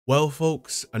Well,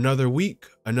 folks, another week,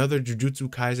 another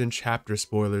Jujutsu Kaisen chapter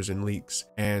spoilers and leaks,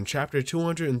 and chapter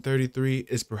 233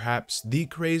 is perhaps the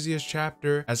craziest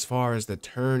chapter as far as the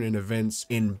turn in events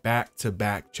in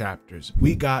back-to-back chapters.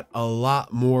 We got a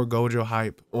lot more Gojo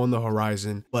hype on the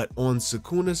horizon, but on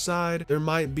Sukuna's side, there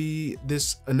might be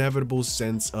this inevitable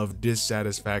sense of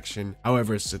dissatisfaction.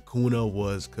 However, Sukuna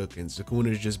was cooking. Sukuna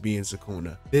is just being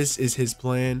Sukuna. This is his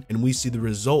plan, and we see the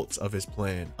results of his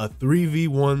plan. A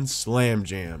 3v1 slam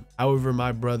jam. However,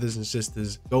 my brothers and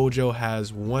sisters, Gojo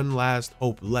has one last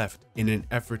hope left in an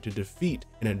effort to defeat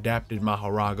an adapted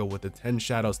Mahoraga with the 10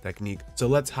 Shadows technique, so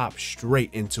let's hop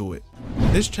straight into it.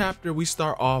 This chapter, we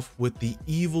start off with the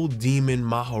evil demon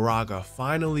Mahoraga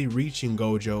finally reaching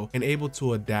Gojo and able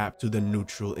to adapt to the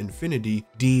neutral infinity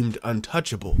deemed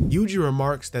untouchable. Yuji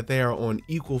remarks that they are on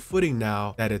equal footing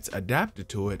now that it's adapted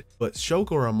to it, but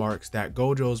Shoko remarks that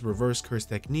Gojo's reverse curse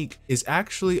technique is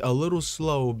actually a little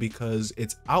slow because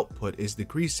its output is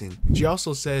decreasing. She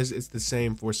also says it's the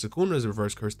same for Sukuna's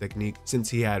reverse curse technique since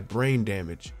he had brain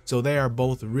damage. So they are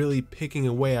both really picking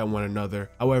away at one another.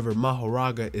 However,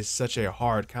 Mahoraga is such a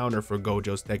hard counter for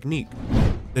Gojo's technique.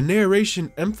 The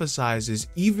narration emphasizes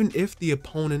even if the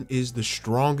opponent is the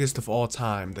strongest of all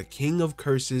time, the king of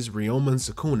curses, Ryomen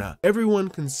Sukuna, everyone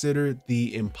considered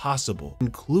the impossible,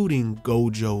 including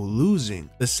Gojo losing.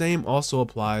 The same also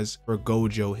applies for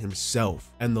Gojo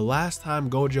himself. And the last time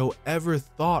Gojo ever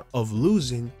thought of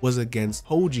losing was against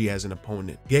Hoji as an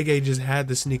opponent. Gege just had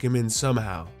to sneak him in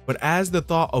somehow. But as the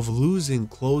thought of losing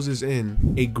closes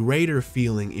in, a greater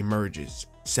feeling emerges.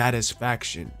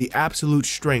 Satisfaction, the absolute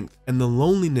strength, and the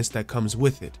loneliness that comes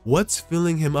with it. What's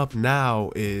filling him up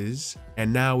now is,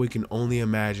 and now we can only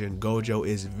imagine Gojo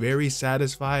is very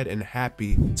satisfied and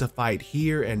happy to fight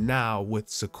here and now with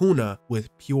Sukuna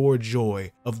with pure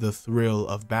joy of the thrill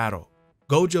of battle.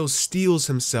 Gojo steels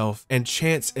himself and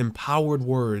chants empowered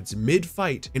words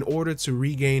mid-fight in order to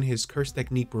regain his curse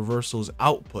technique reversal's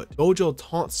output. Gojo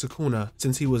taunts Sukuna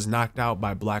since he was knocked out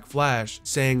by Black Flash,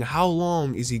 saying how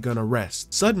long is he gonna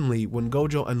rest? Suddenly, when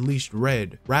Gojo unleashed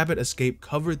Red, Rabbit Escape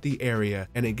covered the area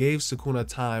and it gave Sukuna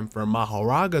time for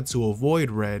Mahoraga to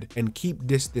avoid Red and keep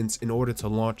distance in order to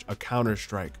launch a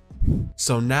counter-strike.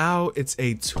 So now it's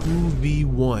a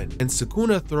 2v1 and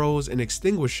Sukuna throws an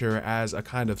extinguisher as a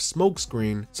kind of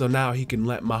smokescreen, so now he can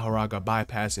let Mahoraga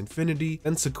bypass infinity.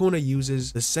 Then Sukuna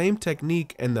uses the same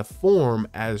technique and the form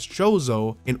as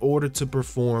Chozo in order to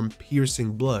perform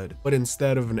piercing blood, but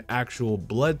instead of an actual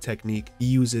blood technique, he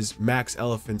uses Max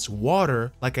Elephant's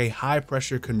water like a high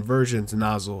pressure conversions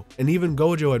nozzle, and even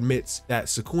Gojo admits that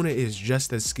Sukuna is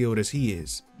just as skilled as he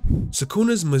is.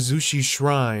 Sukuna's Mizushi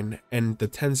Shrine and the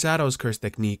 10 Shadows curse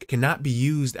technique cannot be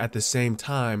used at the same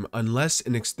time unless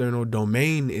an external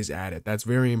domain is added. That's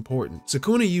very important.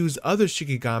 Sukuna used other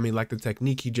Shikigami like the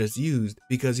technique he just used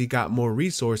because he got more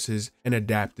resources and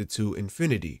adapted to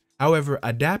infinity. However,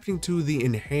 adapting to the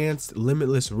enhanced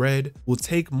Limitless Red will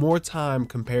take more time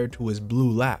compared to his blue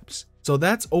lapse. So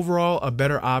that's overall a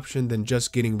better option than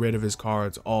just getting rid of his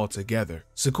cards altogether.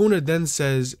 Sukuna then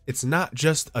says it's not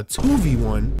just a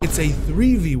 2v1, it's a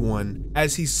 3v1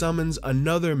 as he summons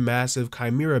another massive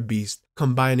Chimera Beast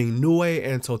combining Nue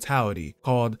and Totality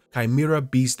called Chimera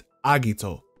Beast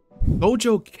Agito.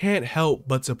 Gojo can't help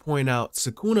but to point out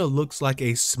Sukuna looks like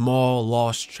a small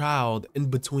lost child in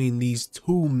between these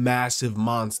two massive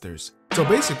monsters. So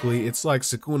basically, it's like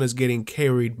Sukuna's getting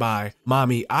carried by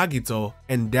Mommy Agito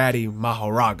and Daddy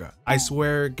Mahoraga. I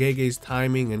swear Gege's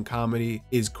timing and comedy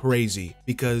is crazy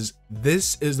because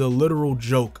this is the literal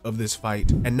joke of this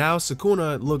fight. And now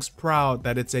Sukuna looks proud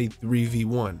that it's a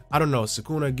 3v1. I don't know,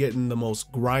 Sukuna getting the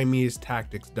most grimiest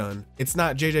tactics done. It's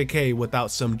not JJK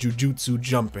without some Jujutsu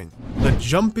jumping. The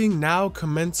jumping now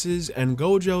commences and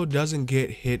Gojo doesn't get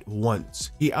hit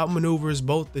once. He outmaneuvers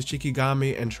both the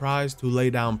Shikigami and tries to lay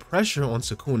down pressure on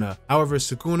Sukuna. However,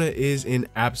 Sukuna is an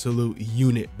absolute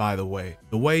unit, by the way.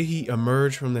 The way he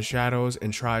emerged from the shadows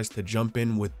and tries to jump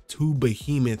in with two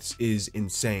behemoths is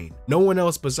insane. No one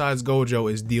else besides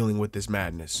Gojo is dealing with this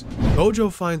madness.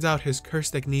 Gojo finds out his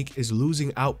curse technique is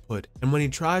losing output, and when he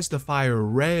tries to fire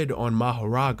Red on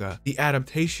Mahoraga, the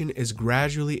adaptation is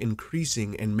gradually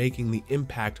increasing and making the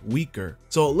impact weaker.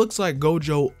 So it looks like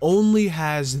Gojo only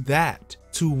has that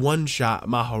to one-shot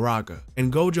Mahoraga.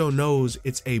 and Gojo knows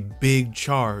it's a big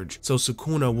charge, so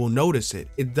Sukuna will notice it.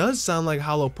 It does sound like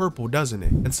hollow purple, doesn't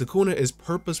it? And Sukuna is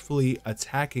purposefully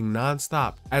attacking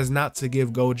non-stop as not to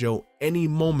give Gojo any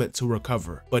moment to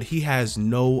recover, but he has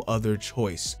no other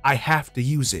choice. I have to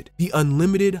use it. The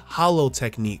unlimited hollow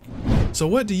technique. So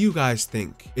what do you guys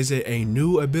think? Is it a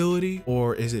new ability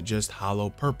or is it just hollow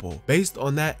purple? Based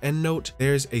on that end note,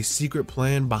 there's a secret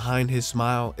plan behind his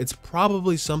smile. It's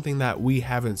probably something that we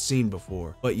haven't seen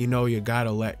before, but you know, you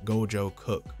gotta let Gojo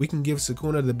cook. We can give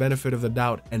Sukuna the benefit of the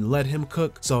doubt and let him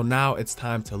cook, so now it's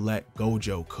time to let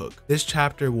Gojo cook. This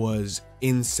chapter was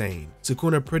insane.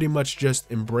 Sukuna pretty much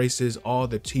just embraces all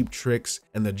the cheap tricks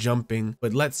and the jumping,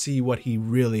 but let's see what he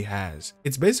really has.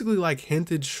 It's basically like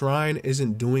hinted Shrine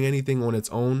isn't doing anything on its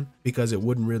own because it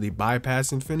wouldn't really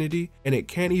bypass Infinity, and it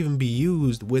can't even be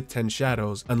used with 10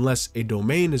 Shadows unless a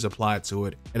domain is applied to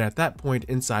it, and at that point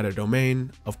inside a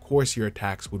domain, of course your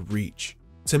attacks would reach.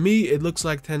 To me, it looks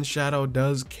like 10 Shadow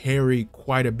does carry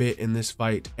quite a bit in this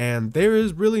fight, and there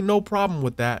is really no problem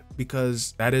with that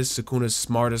because that is Sukuna's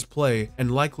smartest play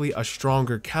and likely a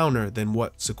stronger counter than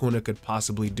what Sukuna could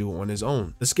possibly do on his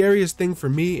own. The scariest thing for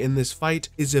me in this fight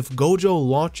is if Gojo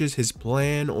launches his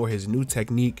plan or his new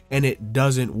technique and it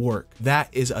doesn't work. That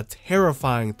is a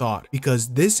terrifying thought because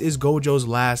this is Gojo's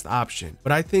last option,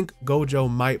 but I think Gojo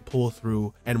might pull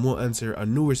through and will enter a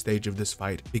newer stage of this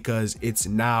fight because it's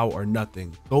now or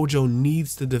nothing. Gojo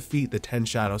needs to defeat the 10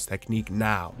 Shadows technique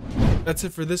now. That's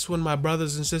it for this one, my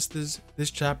brothers and sisters.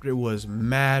 This chapter was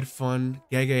mad fun.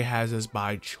 Gege has us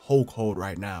by chokehold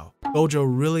right now. Gojo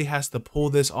really has to pull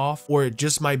this off or it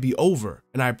just might be over.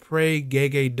 And I pray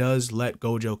Gege does let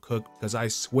Gojo cook because I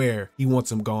swear he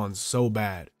wants him gone so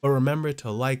bad. But remember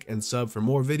to like and sub for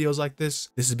more videos like this.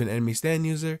 This has been Enemy Stand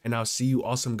User, and I'll see you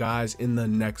awesome guys in the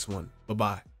next one.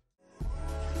 Bye-bye.